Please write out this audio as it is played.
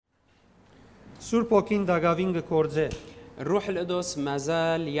Սուրբ ոգին դակավին կգործե։ الروح القدس ما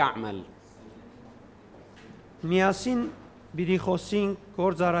زال يعمل. Միասին բիդի խոսենք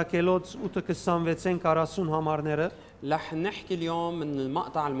գործարակելոց 8:26-ին 40 համարները։ رح نحكي اليوم من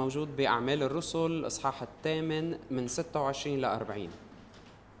المقطع الموجود بأعمال الرسل إصحاح الثامن من 26 ل 40.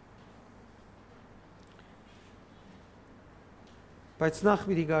 Բայց նախ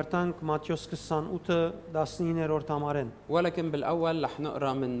պիտի գարտանք Մատթեոս 28:19-րդ համարեն։ ولكن بالأول رح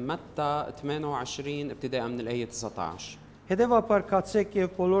نقرأ من متى 28 ابتداء من الآية 19. Հետևաբար կացեք եւ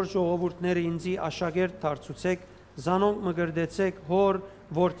բոլոր ժողովուրդները ինձի աշակերտ դարձուցեք, զանոնք մգրդեցեք հոր,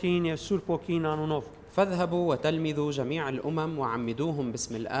 որդին եւ Սուրբ ոգին անունով։ فاذهبوا وتلمذوا جميع الأمم وعمدوهم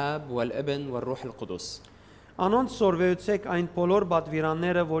باسم الآب والابن والروح القدس. Անոնց սորվեցեք այն բոլոր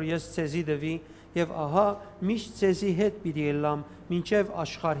բադվիրանները, որ ես ցեզի դվի, եւ ահա միշտ ցեզի հետ պիտի ելամ, մինչեւ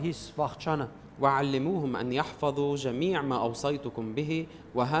աշխարհիս վախճանը։ وعلموهم أن يحفظوا جميع ما أوصيتكم به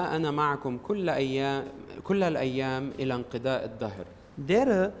وها أنا معكم كل الأيام إلى انقضاء الدهر.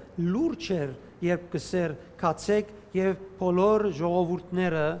 Դերը լուրջ էր, երբ կսեր կացեք եւ բոլոր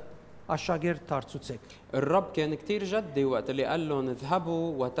ժողովուրդները աշակերտ դարձուցեք։ الرب كان كتير جدي وقت اللي قال لهم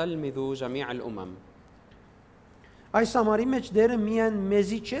اذهبوا وتلمذوا جميع الأمم. Այս ամառի մեջ դերը միայն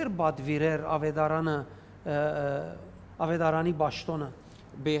մեզի չեր բադվիրեր ավետարանի ճաշտոնը։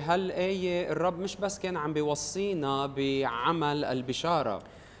 بهالآية الرب مش بس كان عم بيوصينا بعمل البشارة.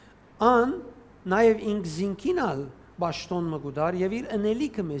 Ան նաեւ ինք զինքինալ ճաշտոն մգուդար եւ իր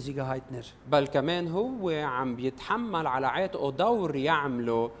ընելիքը մեզի գահիթներ։ بل كمان هو عم بيتحمل على عاتقه دور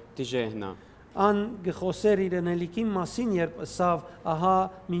يعمله تجاهنا. Ան գխոսեր իր ընելիքի մասին, երբ ասավ, ահա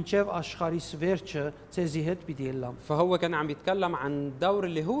մինչև աշխարհիս վերջը ցեզի հետ պիտի ելամ։ فهو كان عم يتكلم عن الدور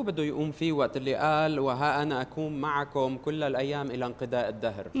اللي هو بده يقوم فيه وقت اللي قال وها أنا أكون معكم كل الأيام إلى انقضاء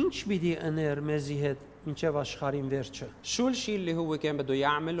الدهر. Ինչ պիտի ըներ մեզի հետ մինչև աշխարհին վերջը։ شو الشيء اللي هو كان بده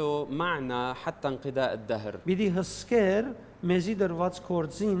يعمله معنا حتى انقضاء الدهر؟ Պիտի հսկեր մեզի դրված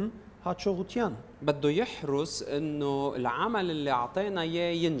կորձին հաջողության։ بده يحرص إنه العمل اللي أعطينا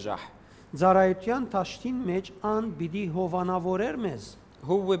إياه ينجح. Զարայության տաշտին մեջ ան պիտի հովանավորեր մեզ։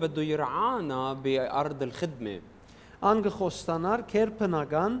 هو بده يرعانا بأرض الخدمة. Ան գխոստանար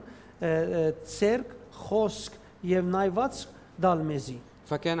քերբնական ցերկ խոսք եւ նայված դալ մեզի։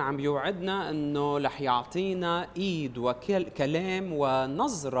 فكان عم يوعدنا انه رح يعطينا ايد وكلام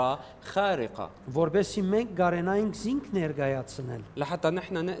ونظرة خارقة Որբեսի մենք գարենայինք զինք ներկայացնել։ لحتى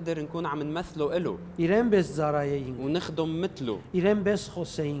نحن نقدر نكون عم نمثله إله Իրեն պես զարայեինք, ونخدم مثله իրեն պես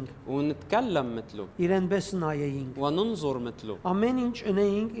խոսեինք, ونتكلم مثله իրեն պես նայեինք։ وننظر مثله Ամեն ինչ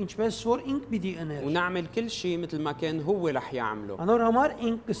ունեինք, ինչպես որ ինք պիտի ուներ։ ونعمل كل شيء مثل ما كان هو رح يعمله. Անոր համար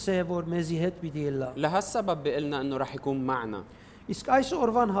ինք կսե որ մեզի հետ պիտի ելա։ لهالسبب بيقلنا انه رح يكون معنا. Իսկ այս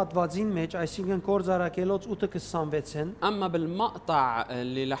օրվան հատվածին մեջ, այսինքն կորզարակելոց 8:26-ին, اما بالمقطع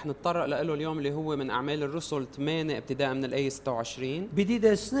اللي رح نتطرق له اليوم اللي هو من اعمال الرسل 8 ابتداء من الآية 26 պիտի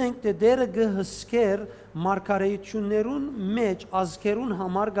տեսնենք թե դերը գհսկեր մարգարեություններուն մեջ ազգերուն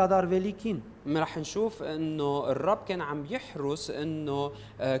համար գդարվելիքին։ رح نشوف انه الرب كان عم يحرص انه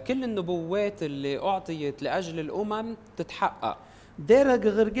كل النبوات اللي اعطيت لاجل الامم تتحقق. Դերը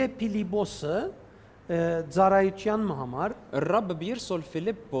գղրգե Փիլիպոսը ծառայության համար, الرب بيرسل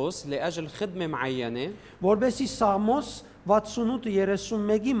فيلبس لاجل خدمه معينه որբեսի Սամոս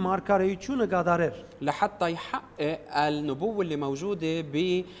 68:31-ի մարգարեությունը գդարեր։ لحتى يحقق النبوه اللي موجوده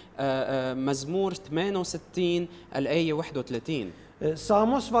بمزمور 68 الايه 31.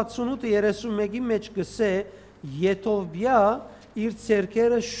 Սամոս 68:31-ի մեջ գսե Եթովբիա իր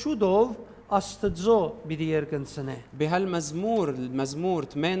ցերկերը շուտով Աստծո պիտի երկնցնե։ بهالمزمور المزمور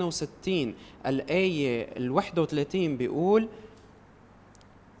 68 الآية 31 بيقول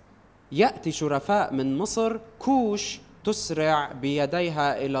يأتي شرفاء من مصر كوش تسرع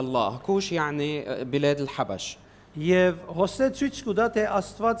بيديها إلى الله. كوش يعني بلاد الحبش. Եվ հոստե ցույց կուտա թե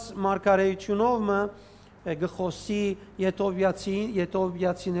Աստված մարգարեությունով գխոսի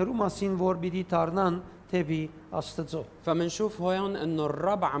Եթովբիացիներու մասին, որ պիտի դառնան թեւի Աստծո։ فمنشوف هون انه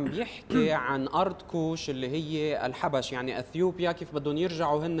الرب عم بيحكي عن ارض كوش اللي هي الحبش يعني اثيوبيا كيف بدهم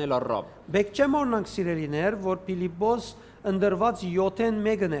يرجعوا هن للرب. Բեք չեմ օրնանք սիրելիներ, որ Փիլիպոս ընդրված 7-ն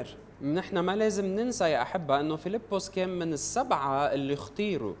մեկն էր։ نحن ما لازم ننسى يا أحبة أنه فيلبس كان من السبعة اللي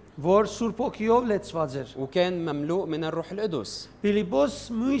اختيروا Որ Սուրբ ոգիով լեցված էր։ وكان مملوء من الروح القدس.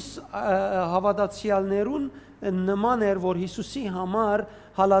 Փիլիպոս մյուս հավատացյալներուն նման էր, որ Հիսուսի համար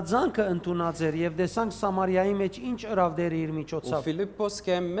հալածանքը ընդունած էր եւ դեսանք Սամարիայի մեջ ինչ ըրավ դեր իր միջոցով։ وفيلبس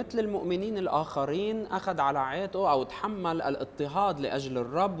كان مثل المؤمنين الآخرين أخذ على عاتقه أو تحمل الاضطهاد لأجل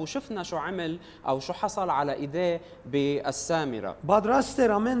الرب وشفنا شو عمل أو شو حصل على إيديه بالسامرة. Պատրաստ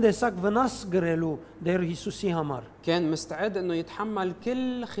էր ամեն տեսակ վնաս գրելու դեր Հիսուսի համար։ كان مستعد انه يتحمل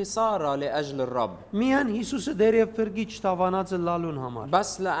كل خسارة لأجل الرب، Միան Հիսուսը դերև փրկիչ տավանածը լալուն համար։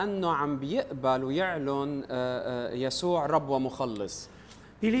 بس لأنه عم بيقبل ويعلن يسوع رب ومخلص.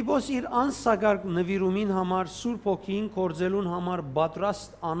 Ֆիլիպոս իր անսագարկ նվիրումին համար Սուրբ Օքին կորձելուն համար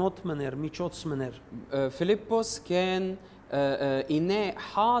պատրաստ անոթ մներ, միջոց մներ։ فيلبس كان إناء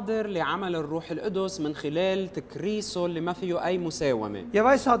حاضر لعمل الروح القدس من خلال تكريسه اللي ما فيه أي مساومة. Եվ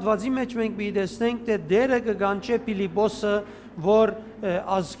այս հատվածի մեջ մենք պիտեսնենք, թե դերը կգանչե Ֆիլիպոսը, որ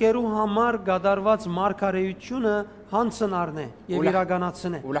ազգերու համար գդարված մարգարեությունը հանցն առնե եւ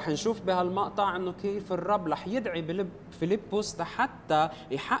իրականացնե։ ورح نشوف بهالمقطع انه كيف الرب رح يدعي بلب فيلبس حتى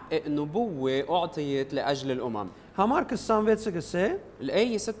يحقق نبوة أعطيت لأجل الأمم. Համար 26-ը գսե.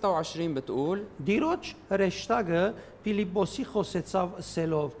 الآية 26 بتقول Դիրոջ հրեշտակը Ֆիլիպոսի խոսեցավ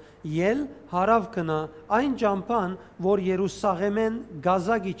սելով. Ել հարավ կնա այն ճամփան, որ Երուսաղեմեն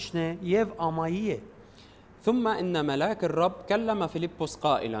գազագիչն է եւ ամայի է։ ثم إن ملاك الرب كلم فيلبس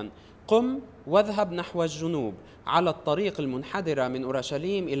قائلا قم واذهب نحو الجنوب على الطريق المنحدرة من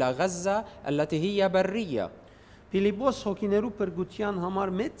أورشليم إلى غزة التي هي برية. Ֆիլիպոս հոգիներու փրկության համար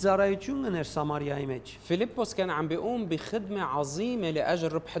մեծ ծառայություն կներ Սամարիայի մեջ։ فيلبس كان عم بيقوم بخدمة عظيمة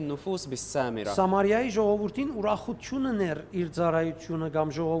لأجل ربح النفوس بالسامرة. Սամարիայի ժողովրդին ուրախությունն էր իր ծառայությունը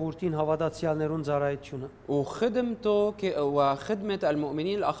կամ ժողովրդին հավատացյալներուն ծառայությունը։ وخدمته وخدمة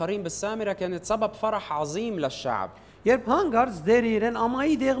المؤمنين الآخرين بالسامرة كانت سبب فرح عظيم للشعب. Երբ հանգարց դեր իրեն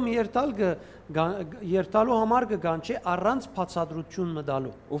ամայի դեղ մի երթալու համար կգանչե առանց բացատրություն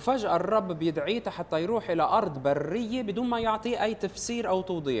մտալու։ وفجأة الرب بيدعيه حتى يروح إلى أرض برية بدون ما يعطيه أي تفسير أو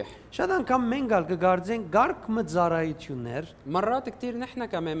توضيح. Շատ անգամ մենք ալ կգարձենք գարկ մծարայություններ مرات كتير نحن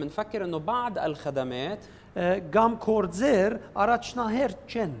كمان بنفكر إنه بعض الخدمات կամ կորձեր առաջնահերթ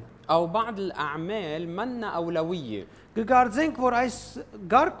չեն։ أو بعض الأعمال منا أولوية. Կգարձենք, որ այս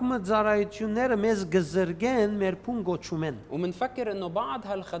գարկ մծարայությունները մեզ գզրգեն մեր փուն գոչումեն։ ومنفكر إنه بعض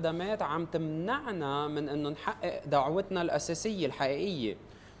هالخدمات عم تمنعنا من إنه نحقق دعوتنا الأساسية الحقيقية.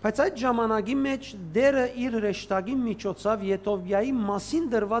 Բայց այդ ժամանակի մեջ դերը իր հրեշտակի միջոցով Եթովիայի մասին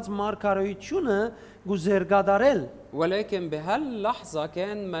դրված մարգարեությունը գուզերգադարել։ ولكن بهاللحظة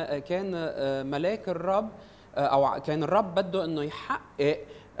كان ملاك الرب أو كان الرب بده إنه يحقق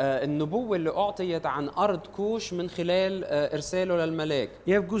النبوة اللي أعطيت عن أرض كوش من خلال إرساله للملاك.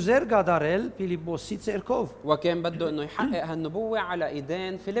 Եվ գուզերգադարել Ֆիլիպոսի ցերկով։ وكان بده إنه يحقق هالنبوة على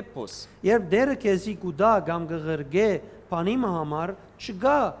إيدين فيلبس. Երբ դերը քեզի գուդա կամ գղրգե բանիմը համար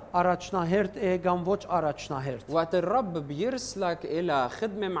չգա առաջնահերթ է կամ ոչ առաջնահերթ։ وقت الرب بيرسلك إلى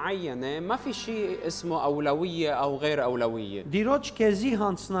خدمة معينة ما في شيء اسمه أولوية أو غير أولوية. Դիրոջ քեզի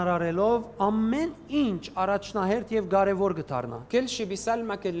հանցնարարելով ամեն ինչ առաջնահերթ եւ կարեւոր կդառնա։ كل شيء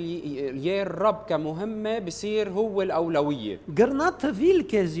بيسلمك إياه الرب كمهمة بصير هو الأولوية. Գրնա թվիլ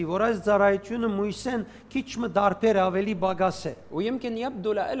քեզի, որ այս ծառայությունը մույսեն քիչ մը դարբեր ավելի բագաս է։ ويمكن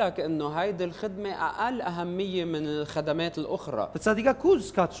يبدو لك إنه هيدي الخدمة أقل أهمية من الخدمات الأخرى. Բացադիկա քուզ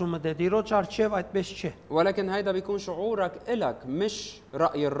զգացումը դե դիրոջ արչեւ այդպես չէ։ ولكن هيدا بيكون شعورك إلك مش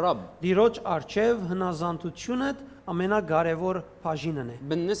رأي الرب. Դիրոջ արչեւ հնազանդությունդ ամենակարևոր բաժինն է։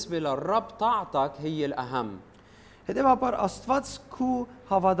 بالنسبة للرب طاعتك هي الأهم. Հետևաբար Աստված քու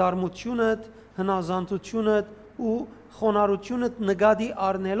հավատարմությունդ, հնազանդությունդ ու խոնարհությունդ նկատի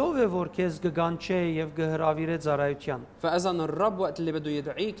առնելով է որ քեզ կգանչե եւ կհրավիրե ծառայության։ فإذا الرب وقت اللي بده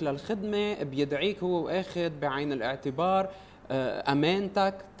يدعيك للخدمة بيدعيك هو واخد بعين الاعتبار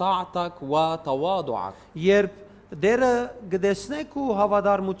أمانتك، طاعتك وتواضعك. Երբ դերը գտեսնեք ու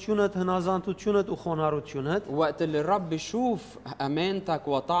հավատարմությունդ, հնազանդությունդ ու խոնարհությունդ وقت اللي الرب بيشوف أمانتك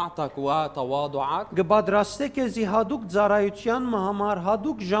وطاعتك وتواضعك կպատրաստե քեզի հadouk ծառայության համար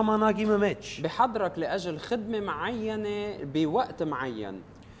հadouk ժամանակի մեջ։ بحضرك لأجل خدمة معينة بوقت معين.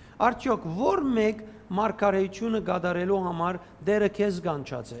 Արդյոք որ մեկ մարգարեությունը գադարելու համար դերը քեզ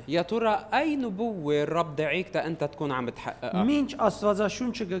կանչած է։ يا ترى أي نبوة الرب دعيك تا أنت تكون عم بتحققها؟ Մինչ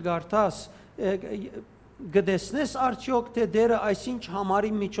Աստվածաշունչը կգարտաս գտեսնես արդյոք թե դերը այսինչ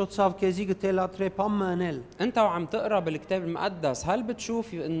համարի միջոցով քեզի գտելատրեպամ մնել։ أنت وعم تقرأ بالكتاب المقدس هل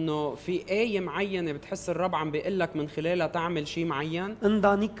بتشوف إنه في آية معينة بتحس الرب عم بيقول لك من خلالها تعمل شيء معين؟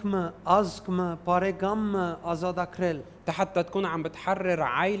 Ընտանիքը, ազգը, բարեկամը ազատագրել։ حتى تكون عم بتحرر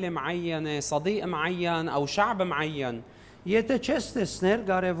عائلة معينة، صديق معين أو شعب معين. Եթե չես տեսներ,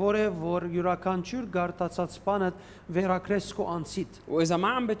 կարևոր է, որ յուրաքանչյուր գարտացած բանը վերակրես քո անցիդ։ واذا ما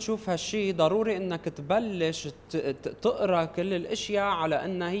عم بتشوف هالشي ضروري انك تبلش تقرا كل الاشياء على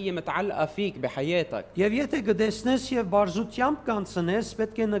انها هي متعلقه فيك بحياتك. Եվ եթե գտեսնես եւ բարձությամբ կանցնես,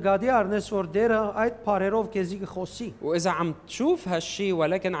 պետք է նկատի առնես, որ Տերը այդ բարերով քեզի կխոսի։ واذا عم تشوف هالشي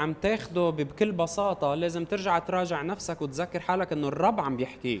ولكن عم تاخده بكل بساطه لازم ترجع تراجع نفسك وتذكر حالك انه الرب عم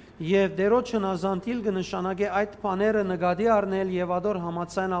بيحكيك. Եվ Տերոջ հնազանդիլ կնշանակե այդ բաները նկատի առնել եւ ադոր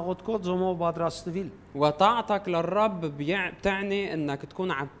համացան աղոթքով զոմով պատրաստվել։ وطاعتك للرب بتعني انك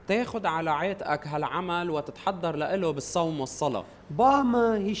تكون عم تاخذ على عاتقك هالعمل وتتحضر له بالصوم والصلاه. Բամը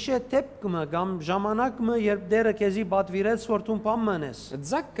հիշե տեպկը կամ ժամանակը երբ Տերը քեզի պատվիրեց որ դու բամնես։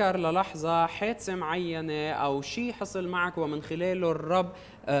 تذكر للحظه حادثه معينه او شيء حصل معك ومن خلاله الرب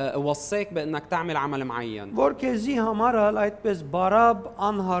وصاك بانك تعمل عمل معين. Որ քեզի համար այդպես բարապ,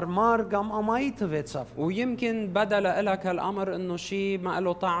 անհարմար կամ ամայի թվեցավ։ ويمكن بدا لك هالامر انه شيء ما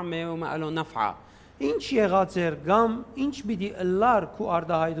له طعمه وما له نفعه. Ինչ եղած էր կամ ինչ պիտի ըլլար քու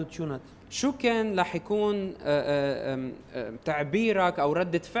արդահայտությունդ։ شو كان رح يكون تعبيرك او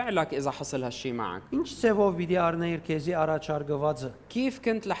ردة فعلك اذا حصل هالشي معك؟ Ինչ ծևով պիտի առնեիր քեզի առաջարկվածը։ كيف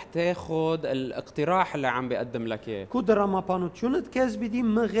كنت رح تاخذ الاقتراح اللي عم بيقدم لك اياه؟ Քու դրամապանությունդ քեզ պիտի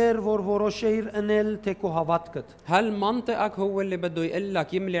մղեր որ որոշեիր ընել թե քո հավատքդ։ هل منطقك هو اللي بده يقول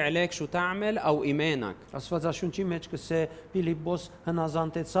لك يملي عليك شو تعمل او ايمانك؟ Աստվածաշունչի մեջ կսե Ֆիլիպոս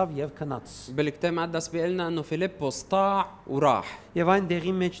հնազանդեցավ եւ քնած։ بالكتاب المقدس بيقولنا انه فيليبوس طاع وراح. Եվ այն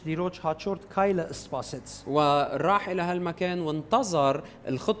դեղի մեջ դիրոջ հաջորդ քայլը սպասեց։ وراح الى هالمكان وانتظر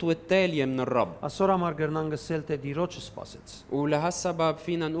الخطوه التاليه من الرب. Ասոր համար գրնան գսել թե դիրոջը սպասեց։ ولهالسبب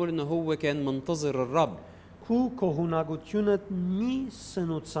فينا نقول انه هو كان منتظر الرب. Քու կողունակությունդ մի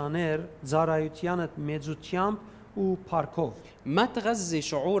սնուցաներ ծարայությանդ մեծությամբ ու փառքով։ ما تغذي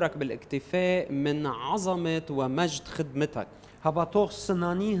شعورك بالاكتفاء من عظمه ومجد خدمتك. Հավատող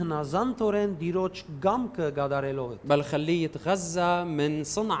սնանի հնազանդորեն դիրոջ գամքը գադարելով։ بل خليه يتغذى من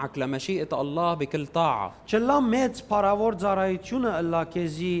صنعك لمشيئة الله بكل طاعة. Չլա մեծ փառավոր ծարայությունը ըլլա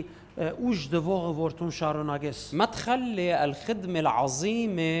քեզի ուժ դվողը որթուն շարունակես։ ما تخلي الخدمة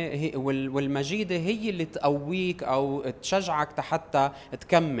العظيمة والمجيدة هي اللي تقويك أو تشجعك حتى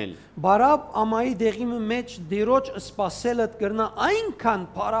تكمل. Բարապ ամայի դեղի մեջ դիրոջ սпасելդ կրնա այնքան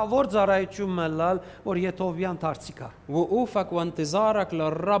փառավոր ծարայություն մլալ, որ Եթովյան դարձիկա։ وقوفك وانتظارك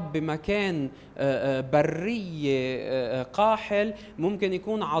للرب بمكان برية قاحل ممكن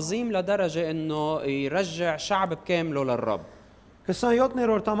يكون عظيم لدرجة إنه يرجع شعب بكامله للرب.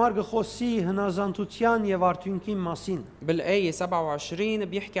 27-րդ համար գխոսի հնազանդության եւ արդյունքի մասին։ بالآية 27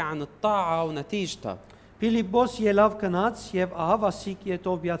 بيحكي عن الطاعة ونتيجتها. Ֆիլիպոս ելավ կնաց եւ ահավասիկ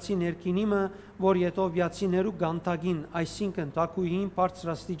Եթովիացի ներքինիմը, որ Եթովիացիներու գանտագին, այսինքն Տակուհին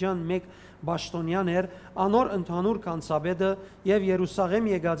բարձրաստիճան մեկ Բաշտոնյան էր, անոր ընդհանուր կանցաբեդը եւ Երուսաղեմ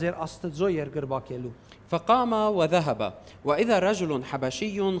եկած էր Աստծո երկրբակելու։ فقام وذهب وإذا رجل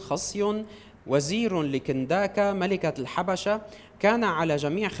حبشي خصي وزير لكنداكا ملكة الحبشة كان على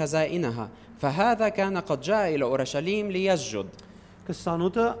جميع خزائنها فهذا كان قد جاء إلى أورشليم ليسجد.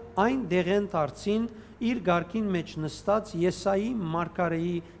 28-ը այն դեղեն դարձին իր ղարքին մեջ նստած Եսայի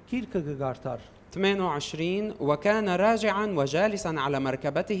մարգարեի գիրքը գարտար։ 28 وكان راجعا وجالسا على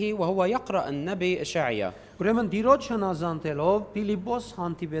مركبته وهو يقرأ النبي إشعيا. Ուրեմն դիրոջ հնազանդելով Ֆիլիպոս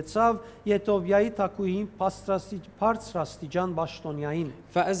հանդիպեցավ Եթովիայի Տակուհի բարձրաստիճան Բաշտոնյային։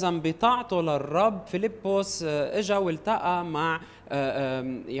 فإذا بطاعته للرب فيلبس اجا والتقى مع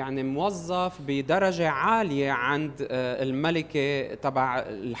يعني موظف بدرجة عالية عند الملكة تبع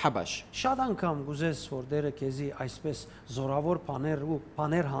الحبش. Շատ անգամ գուզես որ դերը քեզի այսպես զորավոր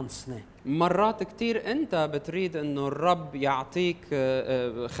բաներ հանցնե։ مرات كتير انت بتريد انه الرب يعطيك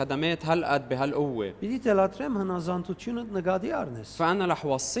خدمات هالقد بهالقوة. Պիտի դելատրեմ հնազանդությունը նկատի առնես։ فأنا رح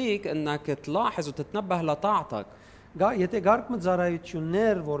وصيك انك تلاحظ وتتنبه لطاعتك. Եթե գարկը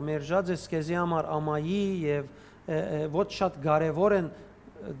ծարայություններ, որ մերժած ես քեզի համար ամայի եւ ոչ շատ կարեւոր են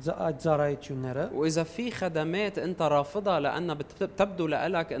այդ ծարայությունները, وإذا في خدمات أنت رافضها لأنها بتبدو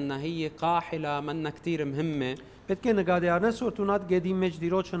لك أنها هي قاحلة منا كتير مهمة، պետք է նկատի առնես որ դու նատ գեդի մեջ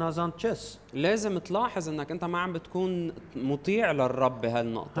դիրոջ հնազանդ չես։ لازم تلاحظ أنك أنت ما عم بتكون مطيع للرب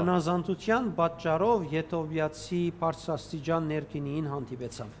بهالنقطة. Հնազանդության պատճառով Եթովիացի բարձրաստիճան ներքինին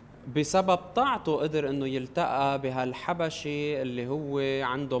հանդիպեցավ։ بسبب طاعته قدر انه يلتقى بهالحبشي اللي هو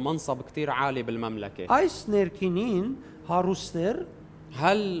عنده منصب كتير عالي بالمملكة. Այս ներքինին հարուստեր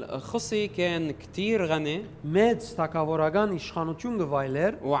هالخصي كان كتير غني մեծ թակավորական իշխանություն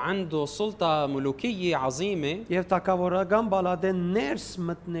գվայլեր وعنده سلطة ملوكية عظيمة եւ թակավորական բալադեն ներս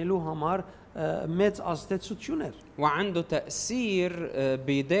մտնելու համար մեծ ազդեցություն էր։ وعنده تأثير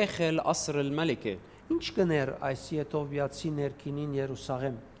بداخل قصر الملكة. ինչ կներ այս եթովիացի ներքինին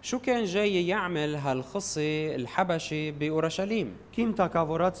Երուսաղեմ։ شو كان جاي يعمل هالخصي الحبشي بأورشليم؟ Քիմ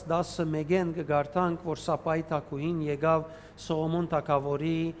թակավորած 11-ն կգարտանք, որ Սապայի թակուհին եկավ Սողոմոն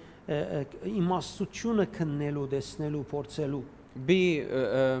թակավորի իմաստությունը քննելու, տեսնելու, փորձելու։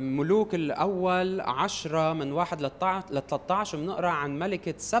 بملوك الأول 10 من 1 ل 13 بنقرأ عن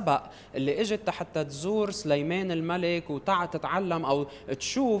ملكة سبأ اللي اجت حتى تزور سليمان الملك وتتعلم أو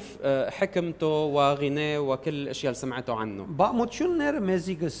تشوف حكمته وغناه وكل الأشياء اللي سمعته عنه. Բամությունները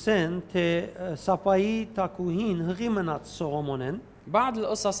մեզի գսեն, թե Սապայի թակուհին հղի մնաց Սողոմոնեն, بعض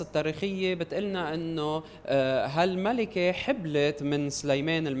القصص التاريخية بتقلنا انه هالملكة حبلت من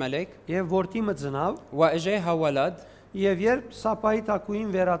سليمان الملك եւ որդի մծնավ, واجاها ولد եւ երբ Սապայի թակուհին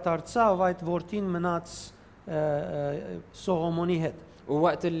վերադարձավ, այդ որդին մնաց Սողոմոնի հետ։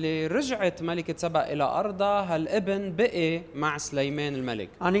 ووقت اللي رجعت ملكة سبأ إلى أرضها هالابن بقي مع سليمان الملك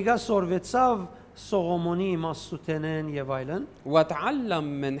Անիգա սորվեցավ Սողոմոնի իմաստութենեն եւ այլն, وتعلم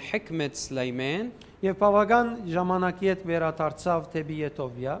من حكمة سليمان եւ բավական ժամանակի հետ վերադարձավ թեպի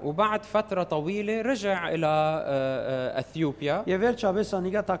Եթովիա, وبعد فترة طويلة رجع إلى أثيوبيا եւ վերջապես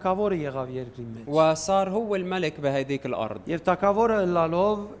անիգա թակավորը եղավ երկրի մեջ։ وصار هو الملك بهيديك الأرض Եվ թակավորը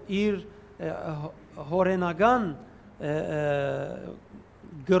լալով իր հորենական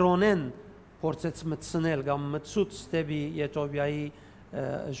գրոնեն փորձեց մտցնել կամ մտցուց թեպի Եթովիայի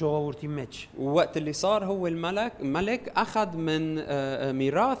ժողովրդի մեջ։ ووقت اللي صار هو الملك أخذ من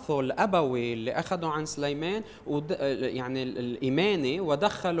ميراثه الأبوي اللي أخذه عن سليمان يعني الإيماني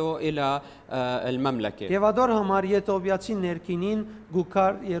ودخله إلى المملكة. Եվ ադոր համար Եթովիացի ներքինին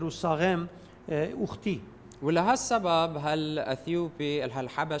գուքար Երուսաղեմ ուխտի։ ولهالسبب هالاثيوبي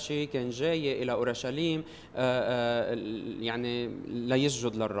هالحبشي كان جاي الى اورشليم يعني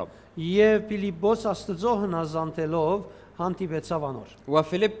ليسجد للرب. Եվ Ֆիլիպոս Աստծո հնազանդելով հանդիպեցավ անոր։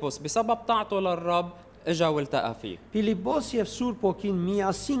 وفيلبس بسبب طاعته للرب اجا والتقى فيه. Ֆիլիպոս եւ Սուրբ Օքին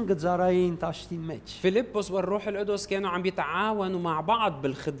միասին գծարային տաշտի մեջ։ فيلبس والروح القدس كانوا عم بيتعاونوا مع بعض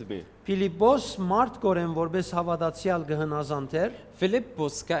بالخدمه. Ֆիլիպոս մարդ կորեն որպես հավատացյալ գհնազանդ էր,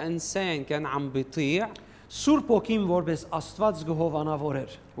 فيلبس كانسان كان عم بيطيع Սուրբ Օքին որպես Աստված գհովանավոր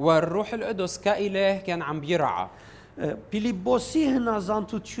էր։ والروح القدس كإله كان عم بيرعى. Ֆիլիպոսի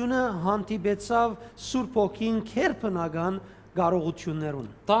հնազանդությունը հանդիպեցավ Սուրբ Օքին քերբնական կարողություններուն։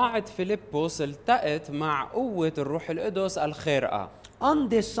 طاعة فيلبس التقت مع قوة الروح القدس الخارقة.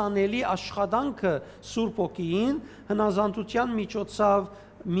 Անդեսանելի աշխատանքը Սուրբ Օքին հնազանդության միջոցով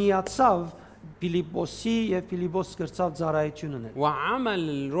միացավ Ֆիլիպոսի եւ Ֆիլիպոս կրծավ ծառայությունն է։ وعمل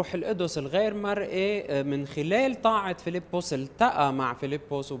الروح القدس الغير مرئي من خلال طاعة فيلبس التقى مع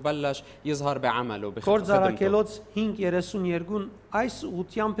فيلبس وبلش يظهر بعمله بخدمته. Գործարակելոց 5:32 այս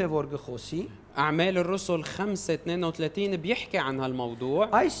ուտյամբ է որ գխոսի։ أعمال الرسل 5:32 بيحكي عن هالموضوع.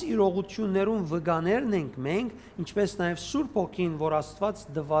 Այս իրողություններուն վկաներն ենք մենք, ինչպես նաև Սուրբ Օքին, որ Աստված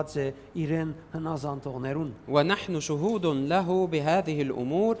դված է իրեն հնազանդողներուն։ ونحن شهود له بهذه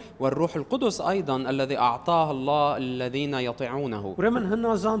الأمور والروح القدس أيضا الذي أعطاه الله الذين يطيعونه. Ուրեմն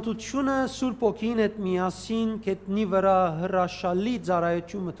հնազանդությունը Սուրբ Օքին հետ միասին կետնի վրա հրաշալի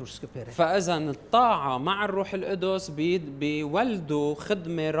ծառայությունը դուրս կբերե։ فإذا الطاعة مع الروح القدس بيولدوا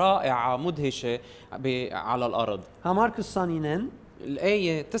خدمة رائعة مدهشة على الأرض. Համար 29-ն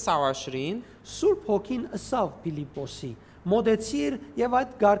الآية 29 Սուրբ Օքին ըսավ Ֆիլիպոսի. մոդեցիր եւ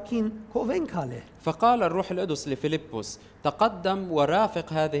այդ գարքին կովեն քալե։ فقال الروح القدس لفيلبس تقدم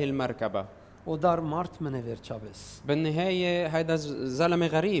ورافق هذه المركبة. Օդար մարդ մնե վերջապես։ بالنهاية هيدا زلمة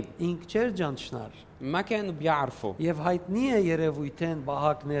غريب Ինք չեր ջանչնար։ ما كانوا بيعرفوا Եվ հայտնի է երևույթեն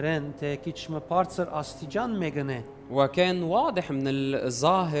բահակներեն, թե քիչ մբարձր աստիճան մեկն է։ وكان واضح من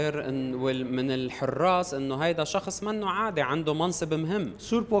الظاهر من الحراس انه هيدا شخص منه عادي عنده منصب مهم.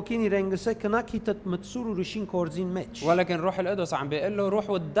 Սուրբ Օքին իրեն գսե կնակ հիտդ մտսուր ուրիշին կորձին մեջ։ ولكن روح القدس عم بيقول له روح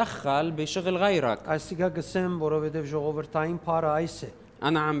وتدخل بشغل غيرك. Այսիկա գսեմ, որովհետև ժողովրդային փարը այս է։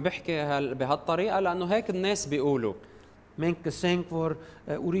 انا عم بحكي بهالطريقه لانه هيك الناس بيقولوا. Մենք կսենք, որ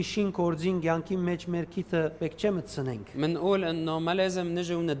ուրիշին կորձին ցանկի մեջ մեր քիթը պետք չէ մտցնենք։ منقول انه ما لازم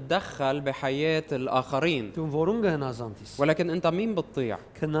نجي ونتدخل بحياه الاخرين. Դու որուն գնազանտիս։ ولكن انت مين بتطيع؟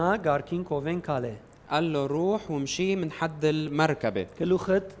 Քնա գարքին կովեն քալե։ قال له روح ومشي من حد المركبه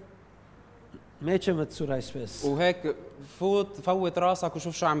Գլուխդ մեջը մտսուր այսպես։ وهيك فوت راسك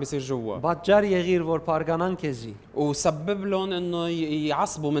وشوف شو عم بيصير جوا. Բաճար եղիր, որ պարգանան քեզի։ وسبب لهم انه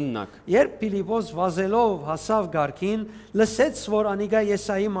يعصبوا منك. Երբ Ֆիլիպոս վազելով հասավ գարքին, լսեց, որ անիգա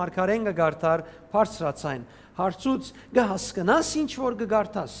Եսայի մարգարեն կգարտար բարձրացայն։ Հարցուց գահսկնաս ինչ որ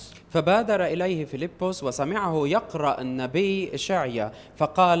կգարտաս։ فبادر إليه فيلبس وسمعه يقرأ النبي إشعيا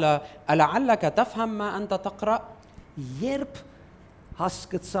فقال ألعلك تفهم ما أنت تقرأ؟ Երբ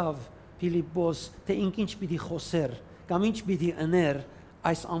հասկացավ Փիլիպոս, թե ինքն ինչ պիտի խոսեր, կամ ինչ պիտի աներ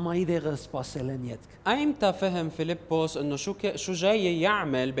այս ամայի դեղը սпасելեն յետք։ ايمتى فهم فيلبس انه شو جاي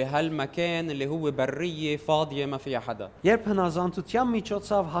يعمل بهالمكان اللي هو بريه فاضيه ما فيها حدا؟ Երբ հնազանդության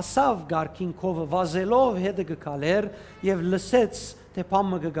միջոցով հասավ Գարքին քովը վազելով հետը գկալեր եւ լսեց թե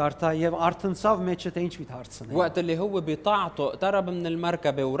փամը գարտա եւ արթնցավ մեջը թե ինչ պիտի հարցնի։ وقت اللي هو بطاعته اقترب من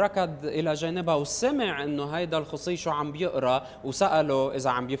المركبه وركض الى جانبها وسمع انه هيدا الخصي شو عم بيقرا وساله اذا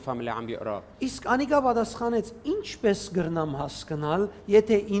عم بيفهم اللي عم بيقراه. Իսկ անիկա պատասխանեց. Ինչպես գրնամ հասկանալ,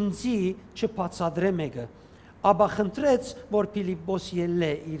 եթե ինձի չբացադրե մեկը։ Աբա խնդրեց, որ Փիլիպոս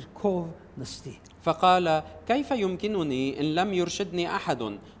ելե իր քով նստի։ فقال كيف يمكنني ان لم يرشدني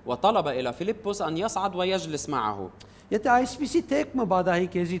احد وطلب الى فيلبس ان يصعد ويجلس معه. Եթե այսպիսի տեք մը բադահի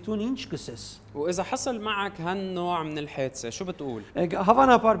քեզի տուն ինչ կսես։ واذا حصل معك هالنوع من الحادثه شو بتقول؟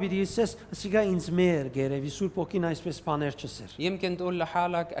 Հավանաբար պիտի ասես, սիգա ինձ մեր գերեվի Սուրբ ոգին այսպես բաներ չսեր։ يمكن تقول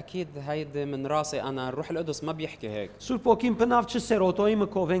لحالك اكيد هيدي من راسي انا الروح القدس ما بيحكي هيك. Սուրբ ոգին բնավ չսեր օտոյի մը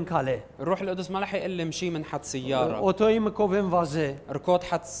կովեն քալե։ الروح القدس ما رح يقول لي مشي من حد سياره، Օտոյի մը կովեն վազե։ ركض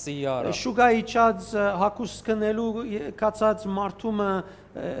حد السياره. Շուգայի չած հակուս կնելու կացած մարդումը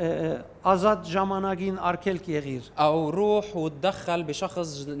ազատ ժամանակին արկելք եղիր։ او روح وتدخل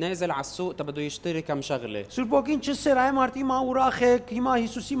بشخص نازل على السوق تبده يشتري كم شغله. Սուրբ ոգին չսեր այ մարդի մա ուրախ է, հիմա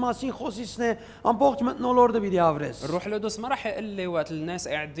Հիսուսի մասին խոսիցն է, ամբողջ մտնոլորտը պիտի ավրես։ الروح القدس ما رح يقول لي وقت الناس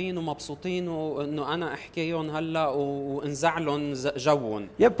قاعدين ومبسوطين وانه انا احكيهم هلا وانزعلهم جوهم.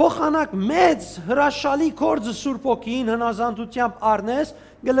 Եվ փոխանակ մեծ հրաշալի կորձը Սուրբ ոգին հնազանդությամբ առնես,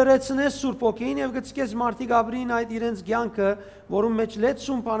 գլրեցնես Սուրբ ոգին եւ գցկես մարդի գաբրին այդ իրենց ցանկը, որում մեջ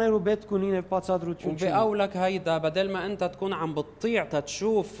լեցուն բաներ ու պետք ունին եւ բացադրություն չի։ وبقولك هيدا بدل ما انت تكون عم بتطيع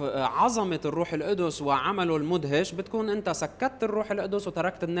تتشوف عظمه الروح القدس وعمله المدهش، بتكون انت سكتت الروح القدس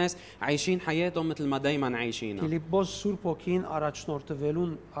وتركت الناس عايشين حياتهم مثل ما دايما عايشينها. Ֆիլիպոս Սուրբ ոգին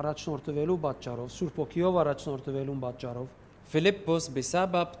առաջնորդվելու պատճառով, Սուրբ ոգիով առաջնորդվելու պատճառով فيلبس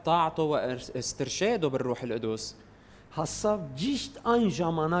بسبب طاعته واسترشاده بالروح القدس հասավ ճիշտ այն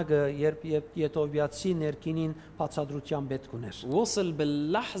ժամանակը, երբ Եթովիացի ներքինին բացադրության պետք ուներ։ وصل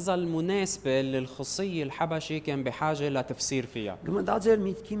باللحظة المناسبة اللي الخصي الحبشي كان بحاجة لتفسير فيها. Գմդաձեր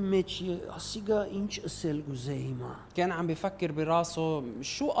միտքի մեջ ասիգա ինչ ասել գուզե հիմա։ كان عم بفكر براسه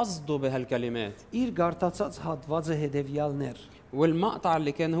شو قصده بهالكلمات. Իր գարտացած հատվածը հետևյալներ։ والمقطع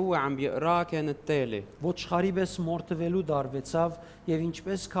اللي كان هو عم بيقراه كان التالي: Ոչխարի պես մորթվելու դարվեցավ եւ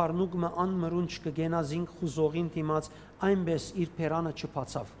ինչպես քարնուկը անմրունչ կգենա զինք խուզողին դիմաց, այնպես իր փերանը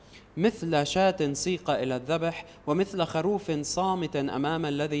չփացավ։ مثل شاة سيق إلى الذبح ومثل خروف صامت أمام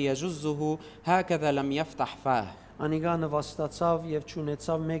الذي يجزه هكذا لم يفتح فاه. Անիգա նվաստացավ եւ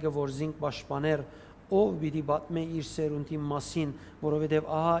ճունեցավ մեկը, որ զինք պաշտպաներ, ով պիտի պատմե իր սերունդի մասին, որովհետեւ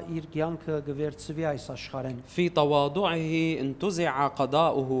ահա իր կյանքը գվերցվի այս աշխարհեն։ في تواضعه انتزع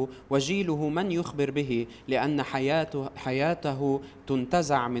قضاؤه وجيله من يخبر به لأن حياته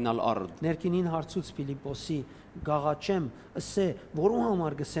تنتزع من الأرض. Ներքինին հարցուց Ֆիլիպոսի գաղաչեմ, ասե, որու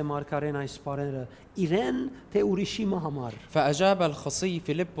համար գսե մարգարեն այս բառերը, իրեն թե ուրիշի համար։ فأجاب الخصي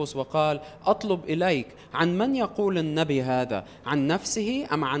فيلبس وقال: أطلب إليك عن من يقول النبي هذا، عن نفسه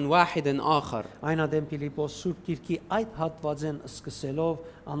أم عن واحد آخر؟ Այն ադեմ Ֆիլիպոս Սուրբ Գիրքի այդ հատվածեն սկսելով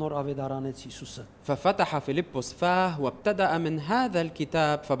անոր ավետարանեց Հիսուսը։ ففتح فيلبس فاه وابتدأ من هذا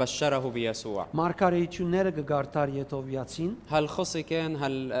الكتاب فبشره بيسوع. Մարգարեությունները գարտար Եթովիացին, هالخصي كان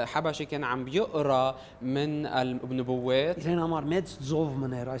هالحبشي كان عم بيقرا من النبوات، իրեն համար մեծ ծով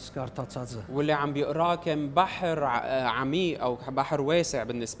մներ այս գարտացածը։ واللي عم بيقراه كان بحر عميق او بحر واسع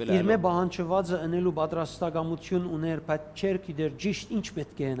بالنسبه Իր մե له. բանջվածը ընելու պատրաստակամություն ուներ, բայց չէր գիտեր ճիշտ ինչ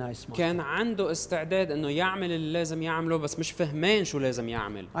պետք է այս մարդը։ كان عنده استعداد انه يعمل اللي لازم يعمله بس مش فهمان شو لازم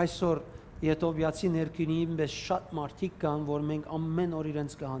يعمل. Այսօր Եթովիացի ներքինին մեծ շատ մարդիկ կան, որ մենք ամեն օր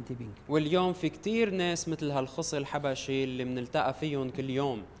իրենց կհանդիպենք։ واليوم في كتير ناس مثل هالخصي الحبشي اللي بنلتقى فيهم كل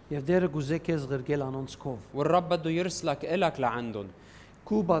يوم، Եվ դերը գուզե քեզ ղրգել անոնց քով։ والرب بده يرسلك إلك لعندهم.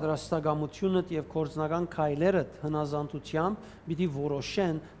 Քու պատրաստակամությունդ եւ կորձնական քայլերդ հնազանդությամբ պիտի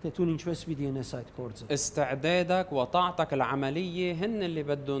որոշեն, թե դու ինչպես պիտի անես այդ կորձը։ استعدادك وطاعتك العملية هن اللي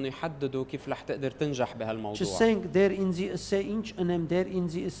بدهم يحددوا كيف رح تقدر تنجح بهالموضوع. Չսենք դեր ինձի ասե ինչ ընեմ, դեր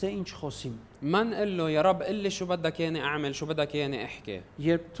ինձի ասե ինչ խոսիմ։ ما نقول له يا رب قل لي شو بدك ياني اعمل، شو بدك ياني احكي،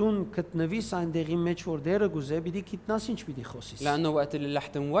 Երբ դու գտնվիս այն դեղի մեջ, որ դերը գուզե, պիտի գիտնաս ինչ պիտի խոսիս։ لانه وقت اللي رح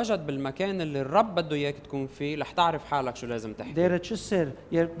تنوجد بالمكان اللي الرب بده اياك تكون فيه رح تعرف حالك شو لازم تحكي. Դերը չսեր,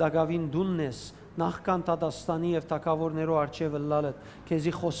 երբ դակավին դունն ես, նախքան տադաստանի եւ թակավորներու արչեւ լալդ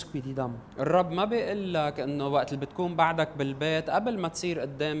քեզի խոսք պիտի դամ الرب ما بيقول لك انه وقت اللي بتكون بعدك بالبيت قبل ما تصير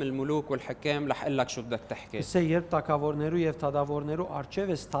قدام الملوك والحكام رح اقول لك شو بدك تحكي. Իսկ երբ թակավորներու եւ թադավորներու արչեւ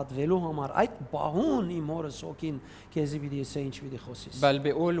ես թադվելու համար այդ բահուն իմ օրս օքին քեզի պիտի ասե ինչ պիտի խոսիս بل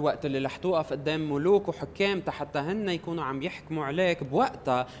بيقول وقت اللي رح توقف قدام ملوك وحكام حتى هن يكونوا عم يحكموا عليك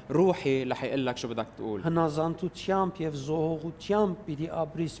بوقتها روحي رح يقول لك شو بدك تقول. հնազանդությամբ եւ զոհողությամբ պիտի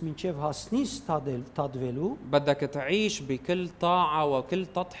ապրիս մինչեւ հասնիս թադվելու بدك تعيش بكل طاعة وكل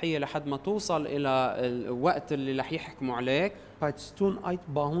تضحية لحد ما توصل إلى الوقت اللي رح يحكموا عليك. բայց տուն այդ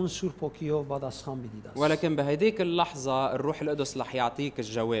բահուն սուրբ ոգիով պատասխան պիտի դաս ولكن بهديك اللحظة الروح القدس رح يعطيك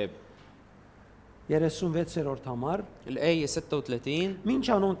الجواب. 36-րդ համար الآية 36 Մինչ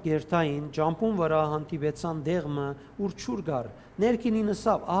անոնք գերտային ջամփուն վրա հանդիպեցան դեղմը ուր ճուր գար ներքինի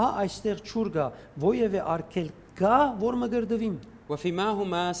նսավ ահա այստեղ ճուր գա ովևէ արկել գա որ մգրդվիմ وفيما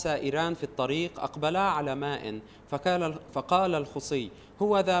هما سائران في الطريق أقبلا على ماء فقال الخصي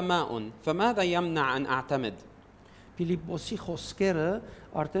هو ذا ماء فماذا يمنع أن أعتمد. Ֆիլիպոսի խոսքերը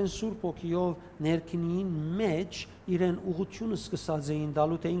արդեն սուրբ ոգիով ներքինին մեջ իրեն ուղղությունը սկսած էին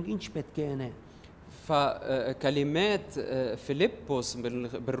դալու թե ինչ պետք է անե فكلمات فيلبس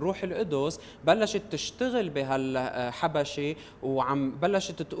بالروح القدس بلشت تشتغل بهالحبشي وعم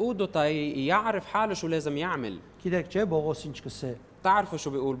بلشت تقوده تا يعرف حاله شو لازم يعمل. Գիտեք չէ Բողոս ինչ կսե تعرفوا شو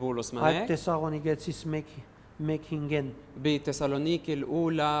بيقول بولس ما Այդ هيك؟ Տեսաղոնիկեցիս 1:5 بتسالونيكي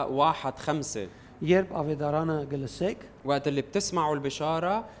الأولى 1:5 Երբ ավետարանը գլսեք وقت اللي بتسمعوا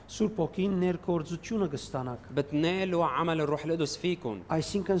البشارة Սուրբ ոգին ներկործությունը կստանաք بتنالوا عمل الروح القدس فيكم.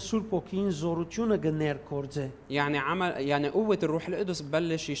 Այսինքն Սուրբ ոգին զորությունը կներկործե يعني قوة الروح القدس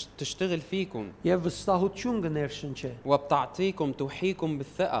ببلش تشتغل فيكم եւ վստահություն կներշնչե وبتعطيكم توحيكم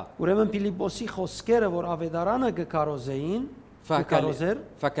بالثقة. Ուրեմն Ֆիլիպոսի խոսքերը որ ավետարանը կկարոզեին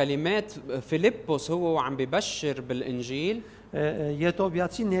فكلمات فيلبس هو وعم ببشر بالإنجيل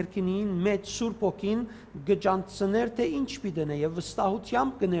Եթովիացի ներքինին մեջ Սուրբ ոգին գճանցներ թե ինչ պիտենե եւ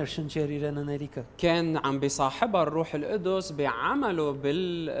վստահությամբ կներշնչեր իրեն ներիկը كان عم بيصاحبها الروح القدس بعمله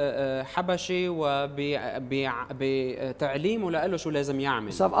بالحبشي وبتعليمه له شو لازم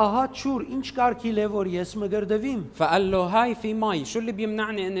يعمل. Սավ ահա ճուր ինչ կարքի լե որ ես մգրդվիմ فقال له هاي في مي شو اللي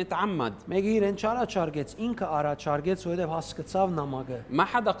بيمنعني اني اتعمد. Մեկը իրեն չարաչարգեց ինքը առաջարկեց որովհետեւ հասկացավ նամակը ما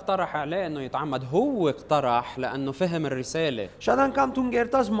حدا اقترح عليه انه يتعمد هو اقترح لانه فهم الرسالة. Շատ անգամ դու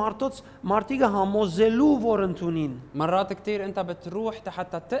գերտաս մարդիկը համոզելու որ ընդունին مرات كتير انت بتروح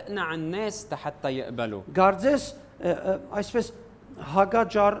حتى تقنع الناس حتى يقبلوا. Գարձես այսպես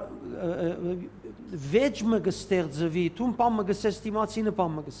հագաջար վեճը կստեղծվի դու բամը գսես դիմացինը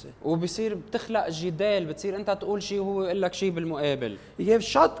բամը գսե وبصير بتخلق جدال بتصير انت تقول شيء وهو يقول لك شيء بالمقابل. Եվ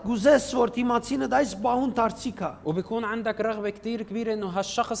շատ գուզես որ դիմացինը դայս բահուն դարձիկա وبيكون عندك رغبة كتير كبيرة انه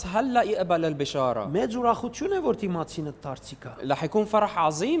هالشخص هلا يقبل البشارة. Մեծ ուրախություն է որ դիմացինը դարձիկա رح يكون فرح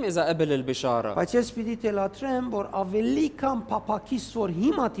عظيم اذا قبل البشارة. Բայց ես պիտի թելատրեմ որ ավելի կամ փափակիս որ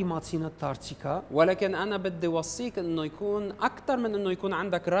հիմա դիմացինը դարձիկա ولكن انا بدي وصيك انه يكون اكثر من انه يكون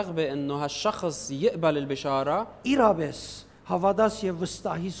عندك رغبة انه هالشخص يقبل البشارة. իրավես հավատաս եւ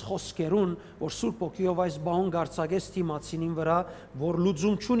վստահիս խոսքերուն որ Սուրբ ոգիով այս բահուն գարցագես դիմացինին վրա որ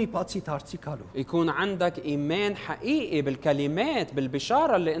լուծում չունի բացի դարձիկալու يكون عندك ايمان حقيقي بالكلمات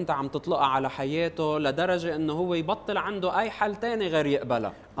بالبشارة اللي انت عم تطلقها على حياته لدرجة انه هو يبطل عنده اي حل تاني غير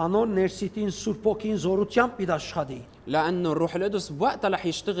يقبلها. Անոր ներսիտին Սուրբ ոգին զորությամբ պիտի աշխատի لانه الروح القدس بوقتها رح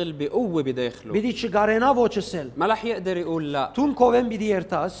يشتغل بقوة بداخله. Պիտի չգարենա ոչսել ما رح يقدر يقول لا. Տուն կովեն պիտի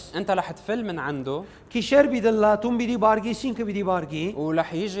երթաս انت رح تفل من عنده Քիշեր պիտի լա տուն պիտի բարգիս ինքը պիտի բարգի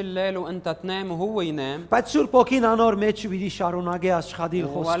ورح يجي الليل وانت تنام وهو ينام. Բայց Սուրբ ոգին անոր մեջ պիտի շարունակի աշխատել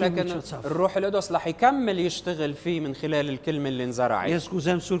խոսքի ولكن միջոցով الروح القدس رح يكمل يشتغل فيه من خلال الكلمة اللي انزرعت. Ես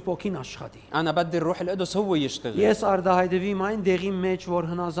կուզեմ Սուրբ ոգին աշխատի انا بدي الروح القدس هو يشتغل. Ես արդահայտվիմ այն դեղի մեջ որ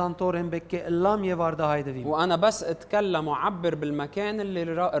հնազանդորեն պետք է լամ եւ արդահայտվիմ وانا بس اتكلم وعبر بالمكان اللي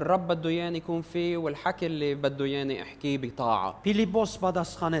الرب بده ياني يكون فيه والحكي اللي بده ياني احكيه بطاعة. Ֆիլիպոս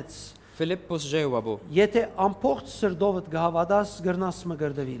պատասխանեց فيلبس جاوبه Եթե ամբողջ սրտովդ գհավադաս գրնաս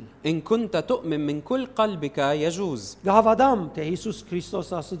մգրդվիլ إن كنت تؤمن من كل قلبك يجوز. Գհավադամ թե Հիսուս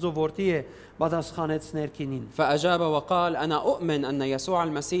Քրիստոս Աստծո որդի է պատասխանեց ներքինին فأجاب وقال أنا أؤمن أن يسوع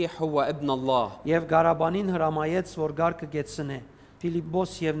المسيح هو ابن الله. Եվ Գարաբանին հրամայեց որ գարկը գեցնե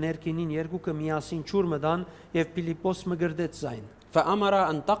Ֆիլիպոս եւ ներքինին երկուքը միասին ճուր մտան եւ Ֆիլիպոս մգրդեց զայն فأمر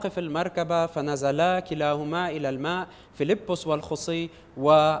أن تقف المركبة فنزلا كلاهما إلى الماء فيلبس والخصي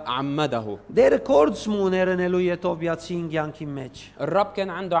وعمده. Դերը կորձ մուներնելու եթովիացին կյանքի մեջ։ الرب كان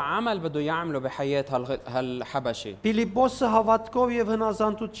عنده عمل بده يعمله بحياة هالحبشي. Ֆիլիպոսը հավատքով եւ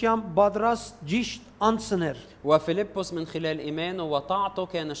հնազանդությամբ պատրաստ ճիշտ անցներ։ وفيلبس من خلال إيمانه وطاعته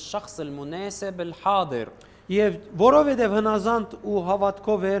كان الشخص المناسب الحاضر. Եվ որովհետև հնազանդ ու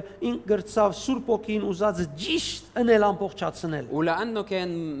հավատքով էր, ինք գրծավ Սուրբ Օքին ուզածը ճիշտ ընել ամբողջացնել։ ولأنه كان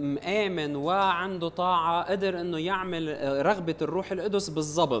مآمن وعنده طاعة قدر إنه يعمل رغبة الروح القدس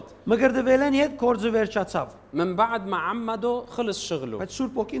بالضبط. Մգրդվել են հետ կորձը վերջացավ։ من بعد ما عمده خلص شغله. Բայց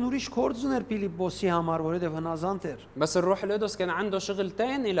Սուրբ Օքին ուրիշ կորձ ուներ Ֆիլիպոսի համար, որովհետև հնազանդ էր։ بس الروح القدس كان عنده شغل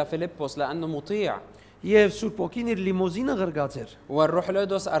تاني لفيلبس لأنه مطيع. Եվ Սուրբ Օքին իր լիմոզինը ղրգած էր։ والروح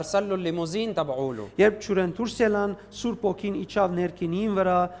القدس أرسل له الليموزين تبعوله. Երբ ճուրեն դուրս ելան, Սուրբ Օքին իջավ ներքինին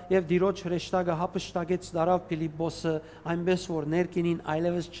վրա եւ դիրոջ հրեշտակը հապշտակեց դարավ Ֆիլիպոսը, այնպես որ ներքինին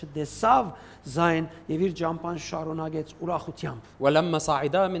այլևս չտեսավ զայն եւ իր ճամփան շարունակեց ուրախությամբ։ ولما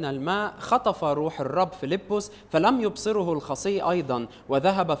صعدا من الماء خطف روح الرب فيلبس فلم يبصره الخصي أيضا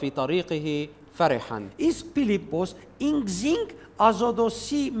وذهب في طريقه فرحا. Իսկ Ֆիլիպոս ինքզինք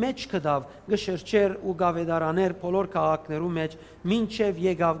Ազոդոսի մեջ կդավ գշրջեր ու գավեդարաներ բոլոր քաղաքներու մեջ մինչև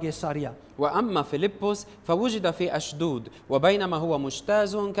եկավ Գեսարիա։ وأما فيلبس فوجد في أشدود وبينما هو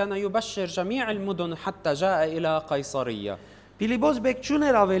مجتاز كان يبشر جميع المدن حتى جاء إلى قيصرية. Ֆիլիպոս բեք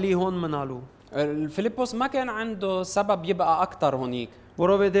չուներ ավելի հոն մնալու, فيلبس ما كان عنده سبب يبقى أكتر هونيك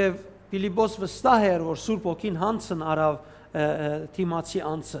որովհետև Ֆիլիպոս վստահ էր, որ Սուրբ Օքին հանցն արավ Թիմացի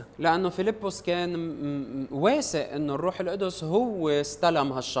անցը։ لأنه فيلبس كان واثق إنه الروح القدس هو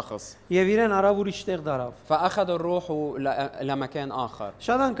استلم هالشخص Եվ իրեն արավ ուրիշ տեղ դարավ։ فأخذ الروح لمكان آخر.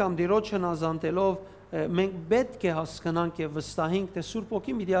 Շատ անգամ դիրոջ հնազանդելով մենք պետք է հասկանանք եւ վստահենք, թե Սուրբ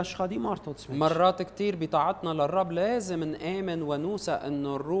Օքին պիտի աշխատի մարդոց մեջ։ مرات كتير بطاعتنا للرب لازم نآمن ونوثق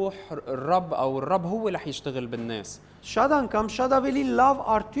إنه الروح الرب أو الرب هو رح يشتغل بالناس. Շատ անգամ շատ ավելի լավ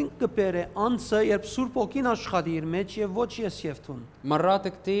արդյունք կբերե անցը, երբ Սուրբ Օքին աշխատի իր մեջ եւ ոչ ես եւ տուն։ مرات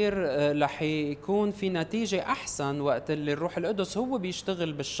كتير رح يكون في نتيجة أحسن وقت اللي الروح القدس هو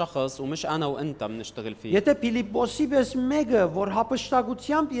بيشتغل بالشخص ومش أنا وأنت بنشتغل فيه. Եթե Ֆիլիպոսի պես մեկը, որ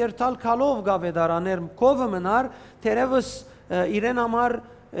հապշտակությամբ երթալ քալով գավեդարաներ կովը մնար, թերևս իրեն համար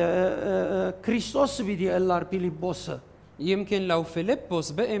Քրիստոսը պիտի ելար Ֆիլիպոսը։ يمكن لو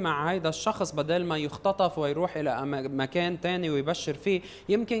فيلبس بقي مع هيدا الشخص بدل ما يختطف ويروح إلى مكان تاني ويبشر فيه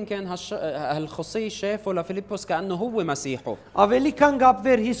يمكن كان هالخصي شافه لفيلبس كأنه هو مسيحه. Ավելի քան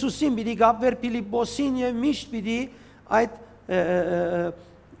գապվեր Հիսուսին, պիտի գապվեր Ֆիլիպոսին եւ միշտ պիտի այդ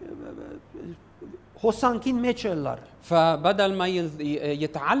հոսանքին մեջ ելար։ فبدل ما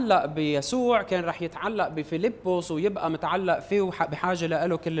يتعلق بيسوع كان رح يتعلق بفيلبس ويبقى متعلق فيه بحاجة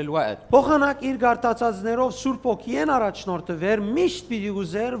له كل الوقت. Փոխանակ իր գարտացածներով Սուրբ Օքին առաջնորդվեր, միշտ պիտի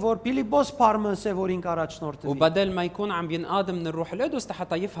ուզեր, որ Ֆիլիպոս Փարմենսը որին առաջնորդվի։ وبدل ما يكون عم ينقاد من الروح القدس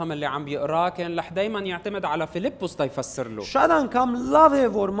حتى يفهم اللي عم يقراه كان رح دايما يعتمد على فيلبس تيفسر له. Շատ անգամ լավ է,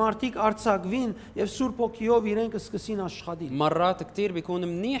 որ մարդիկ արցակվին եւ Սուրբ Օքիով իրենք սկսին աշխատել։ مرات كتير بيكون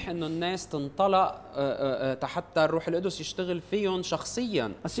منيح انه الناس تنطلق حتى الروح القدس يشتغل فيهم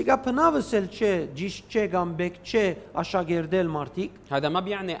شخصيا. Ասիկա փնավսել չէ, ճիշտ չէ կամ բեք չէ աշակերտել մարդիկ, هذا ما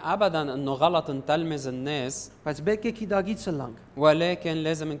بيعني ابدا انه غلط نتلمذ الناس բայց բեք է գիտագից լանք։ ولكن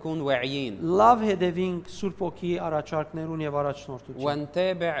لازم نكون واعيين Լավ հետևինք Սուրբ Օքիի առաջարկներուն եւ առաջնորդություն։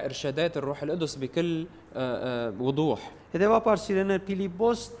 ونتابع ارشادات الروح القدس بكل وضوح. Հետևաբար սիրեներ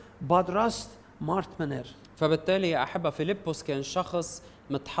Ֆիլիպոս պատրաստ մարդ մներ։ فبالتالي يا احبه فيلبس كان شخص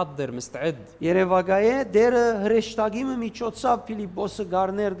متحضر مستعد. Երևակայե դերը հրեշտակիմը միջոցով Ֆիլիպոսը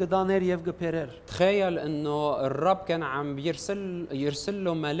գարներ գդաներ եւ գբերեր։ تخيل انه الرب كان عم يرسل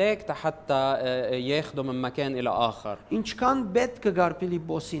له ملاك حتى ياخده من مكان الى اخر. Ինչքան պետք կգար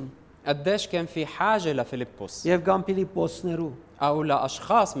Ֆիլիպոսին قديش كان في حاجه لفيلبس եւ կամ Ֆիլիպոսներու։ او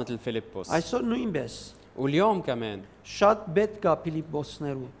لاشخاص مثل فيلبس. Այսօր նույնպես واليوم كمان շատ պետք կա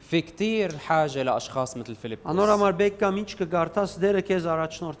Ֆիլիպոսներու։ في كتير حاجه لاشخاص مثل فيلبس. Անորամար պետք կա ինչ կգարտաս دերը քեզ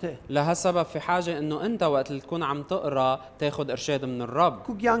առաջնորդե։ لهالسبب في حاجه انه انت وقت اللي تكون عم تقرا تاخذ ارشاد من الرب.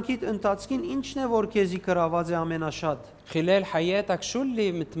 Քու կյանքիդ ընթացքին ինչն է որ քեզի կրաված է ամենաշատ։ خلال حياتك شو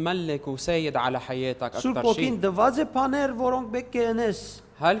اللي متملك وسايد على حياتك Սուրբ اكثر Օքին شيء؟ դված է բաներ, որոնք պետք է անես։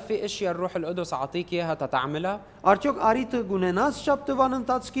 هل في اشياء الروح القدس عطيك اياها تتعملها؟ Արդյոք արիթը գունենաս շապ տվան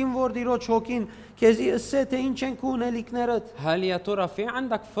ընթացքին, որ Տիրոջ հոգին քեզի ըսե թե ինչ են քու ունելիքներդ։ هل يا ترى في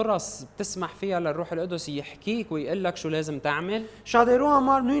عندك فرص بتسمح فيها للروح القدس يحكيك ويقول لك شو لازم تعمل؟ Շատերու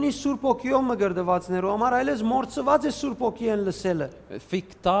համար նույնիսկ Սուրբ Օքիով մգրդվածներու համար այլես մորցված է Սուրբ Օքիեն լսելը։ في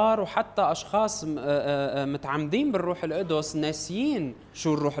كتار وحتى اشخاص متعمدين بالروح القدس ناسيين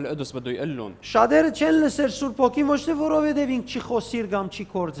شو الروح القدس بده يقول لهم. Շատերը չեն լսեր Սուրբ Օքին ոչ թե որովհետև ինք չի խոսիր կամ չի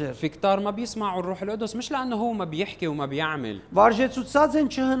կործեր։ في كتار ما بيسمعوا الروح القدس مش لانه هو ما بيحكي وما بيعمل، Վարժեցուցած են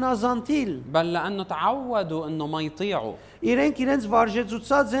չհնազանդիլ։ بل لانه تعودوا انه ما يطيعوا. Իրենք իրենց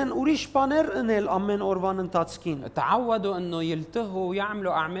վարժեցուցած են ուրիշ բաներ ընել ամեն օրվան ընթացքին։ تعودوا انه يلتهوا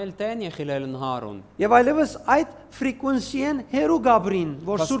ويعملوا اعمال تانية خلال نهارهم. Եվ այլևս այդ ֆրեկվենսիեն հերու գաբրին,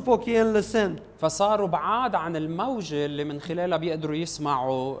 որ Սուրբ Օքիեն լսեն։ فصاروا بعاد عن الموجة اللي من خلالها بيقدروا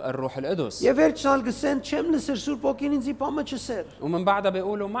يسمعوا الروح القدس. Եվ վերջալ գսեն չեմ լսեր Սուրբ Օքին ինձի բամը չսեր։ ومن بعدها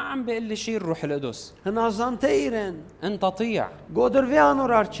بيقولوا ما عم بيقول لي شيء الروح القدس. Հնազանդ է իրեն, انت طيع գոդրվի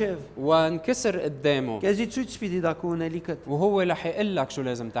անոր արչև։ وانكسر قدامه Քեզի ցույց պիտի դա քու ունելիքդ, وهو رح يقول لك شو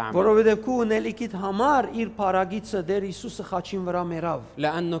لازم تعمل. որովհետև քու ունելիքիդ համար իր փարագիցը դեր Հիսուսը խաչին վրա մերավ։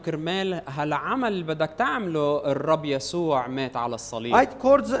 لانه كرمال هالعمل اللي بدك تعمله الرب يسوع مات على الصليب. Այդ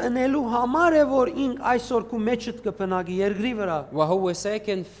կորձը ընելու համար է որ ինք այսօր քու մեջդ կփնագի երկրի վրա։ وهو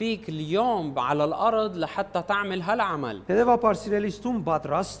ساكن فيك اليوم على الارض لحتى تعمل هالعمل. Հետևաբար սիրելիս դու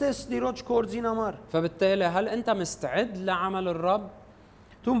պատրաստ ես Տիրոջ կորձին համար։ فبالتالي هل انت مستعد لعمل الرب؟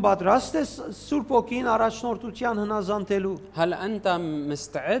 Դու պատրաստ ես Սուրբ Օքին առաջնորդության հնազանդելու։ هل انت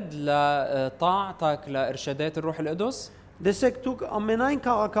مستعد لطاعتك لارشادات الروح القدس؟ Դեսեք դուք ամենայն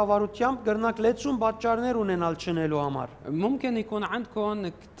քաղաքավարությամբ գրնակ լեցուն պատճառներ ունենալ չնելու համար։ ممكن يكون عندكم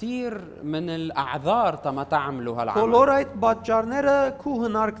كثير من الاعذار تما تعملوا هالعمل. Բոլոր այդ պատճառները քու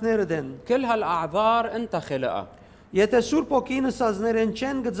հնարքներդ են։ كل هالاعذار انت خلقها. Եթե Սուրբ Օքին ըսածներեն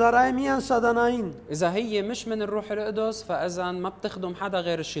չեն գծարայ միան սատանային։ اذا هي مش من الروح القدس فاذا ما بتخدم حدا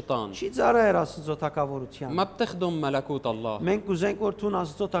غير الشيطان. Չի ծարայր Աստծո թակավորության։ ما بتخدم ملكوت الله. Մենք կուզենք որ դու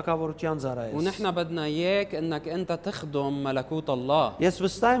Աստծո թակավորության ծարայես։ ونحن بدنا اياك انك انت تخدم ملكوت الله. Ես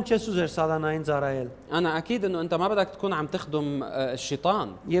վստահ եմ չես ուզեր սատանային ծարայել։ انا اكيد انه انت ما بدك تكون عم تخدم الشيطان.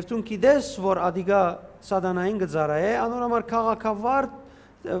 Եվ դու գիտես որ ադիգա սատանային գծարայ, անոր համար քաղաքավար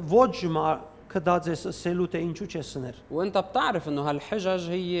ոչ կդածես սելու թե ինչու չեսներ։ وانت بتعرف انه هالحجج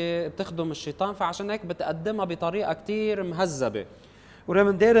هي بتخدم الشيطان فعشان هيك بتقدمها بطريقه كثير مهذبه.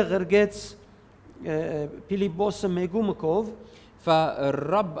 Ուրեմն դերը ղրգեց Փիլիպոսը մեգումկով,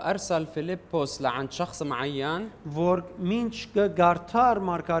 فالرب ارسل فيليبوس لعند شخص معين որ ինչ կգարթար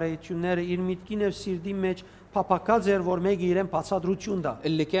մարգարեությունները իր միտքին եւ սիրտի մեջ փապակած էր որ մեկ իրեն բացադրություն տա։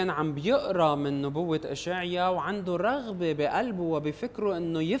 اللي كان عم بيقرا من نبوة اشعيا وعنده رغبة بقلبه وبفكره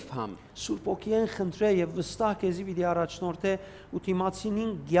انه يفهم. Սուրբ Օքիեն խնդրե եւ վստահ քեզի պիտի առաջնորդե ու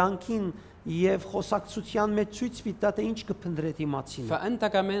թիմացինին ցանկին եւ խոսակցության մեջ ցույց պիտի տա թե ինչ կփնդրե թիմացին։ فانت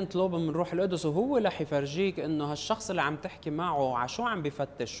كمان طلب من روح القدس وهو رح يفرجيك انه هالشخص اللي عم تحكي معه على شو عم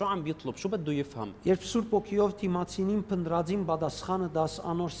بفتش، شو عم بيطلب، شو بده يفهم. Երբ Սուրբ Օքիով թիմացինին փնդրածին պատասխանը դաս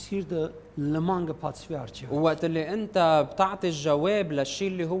անոր սիրտը լման կփածվի արչեւ։ وقت اللي انت بتعطي الجواب للشيء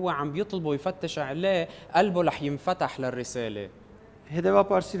اللي هو عم بيطلبه يفتش عليه قلبه رح ينفتح للرسالة.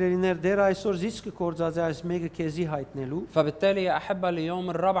 Հետևաբար սիրելիներ դեր այսօր զիսկ կորցած է այս մեկը քեզի հայտնելու։ فبالتالي يا احبه اليوم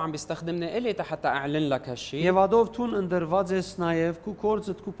الرب عم بيستخدمني الي حتى اعلن لك هالشيء. Եվ ադով թուն ընդրված ես նաև քու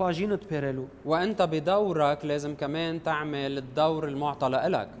կորցդ քու բաժինդ փերելու։ وانت بدورك لازم كمان تعمل الدور المعطى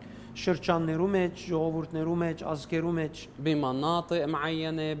لك. Շրջաններու մեջ, ժողովուրդներու մեջ, ազգերու մեջ بمناطق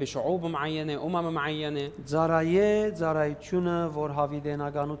معينة، بشعوب معينة، معينة. ծարայե ծարայությունը, որ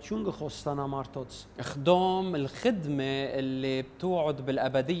հավիտենականություն կխոստանա մարդոց։ خدوم الخدمة اللي بتوعد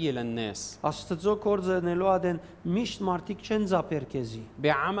بالأبدية للناس. Աստծո կորձը նելու ադեն միշտ մարդիկ չեն ծապեր քեզի։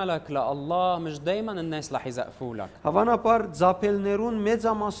 بعملك لله مش دايما الناس رح يزقفوا لك. Հավանաբար ծապելներուն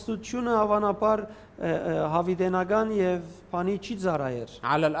մեծամասնությունը հավանաբար հավիտենական եւ բանի չի ծարայեր։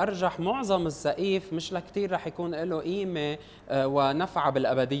 على الأرجح معظم الزقيف مش لكتير رح يكون له قيمة ونفع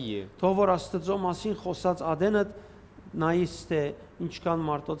بالأبدية. Թող որ Աստծո մասին խոսած ադենը նայիս թե ինչքան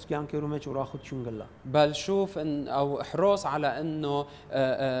մարդոց կյանքերու մեջ ուրախություն գլա։ بل شوف إن أو احرص على إنه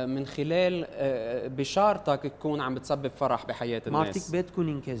من خلال بشارتك تكون عم بتسبب فرح بحياة Մարդիկ الناس. պետք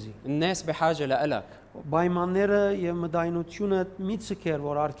ունին քեզի։ الناس بحاجة لإلك. Պայմանները եւ մտայնությունը մի ցկեր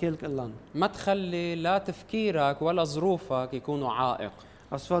որ արկել կլան։ ما تخلي لا تفكيرك ولا ظروفك يكونوا عائق.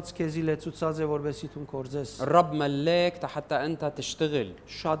 Աստված քեզի լեցուցած է որբեսի դու կորձես։ الرب ملاك حتى أنت تشتغل.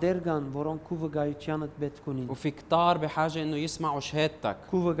 Շատեր կան, որոնք քու վկայությանդ պետք ունին։ وفي كتار بحاجة إنه يسمعوا شهادتك.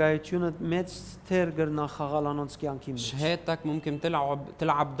 Քու վկայությունը մեծ թեր գրնա խաղալ անոնց կյանքի մեջ։ شهادتك ممكن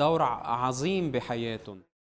تلعب دور عظيم بحياتهم.